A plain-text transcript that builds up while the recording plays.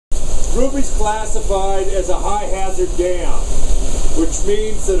Ruby's classified as a high hazard dam, which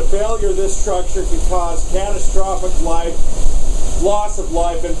means that a failure of this structure can cause catastrophic loss of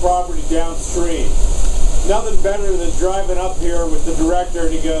life and property downstream. Nothing better than driving up here with the director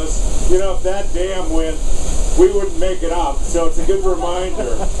and he goes, you know, if that dam went, we wouldn't make it up. So it's a good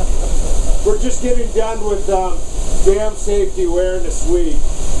reminder. We're just getting done with Dam Safety Awareness Week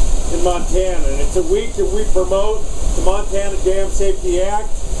in Montana. And it's a week that we promote the Montana Dam Safety Act,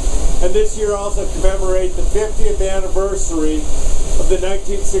 and this year also commemorate the 50th anniversary of the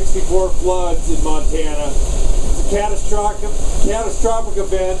 1964 floods in Montana. It's a catastrophic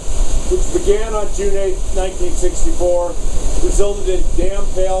event which began on June 8, 1964, resulted in dam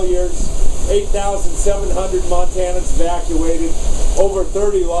failures, 8,700 Montanans evacuated, over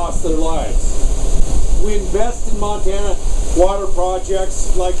 30 lost their lives. We invest in Montana water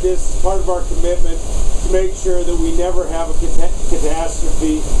projects like this as part of our commitment to make sure that we never have a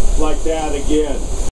catastrophe like that again.